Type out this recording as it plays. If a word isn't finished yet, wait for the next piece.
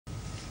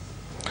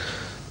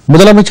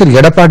முதலமைச்சர்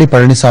எடப்பாடி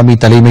பழனிசாமி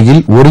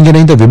தலைமையில்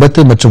ஒருங்கிணைந்த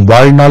விபத்து மற்றும்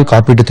வாழ்நாள்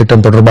காப்பீட்டுத் திட்டம்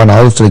தொடர்பான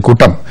ஆலோசனைக்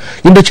கூட்டம்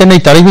இன்று சென்னை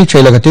தலைமைச்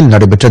செயலகத்தில்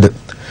நடைபெற்றது.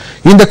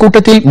 இந்த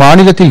கூட்டத்தில்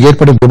மாநிலத்தில்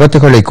ஏற்படும்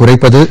விபத்துகளை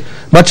குறைப்பது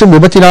மற்றும்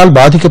விபத்தினால்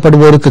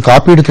பாதிக்கப்படுவோருக்கு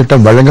காப்பீடு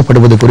திட்டம்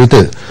வழங்கப்படுவது குறித்து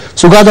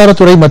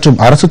சுகாதாரத்துறை மற்றும்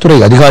அரசுத்துறை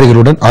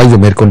அதிகாரிகளுடன் ஆய்வு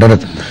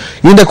மேற்கொண்டனர்.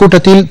 இந்த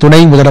கூட்டத்தில்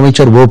துணை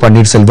முதலமைச்சர் ஓ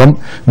பன்னீர்செல்வம்,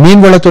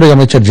 மீன்வளத்துறை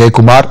அமைச்சர்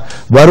ஜெயக்குமார்,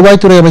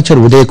 வருவாய்த்துறை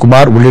அமைச்சர்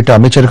உதயகுமார் உள்ளிட்ட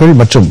அமைச்சர்கள்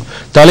மற்றும்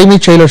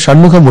தலைமைச் செயலர்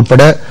சண்முகம்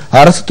உட்பட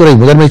அரசுத்துறை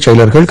முதன்மைச்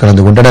செயலர்கள்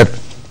கலந்து கொண்டனர்.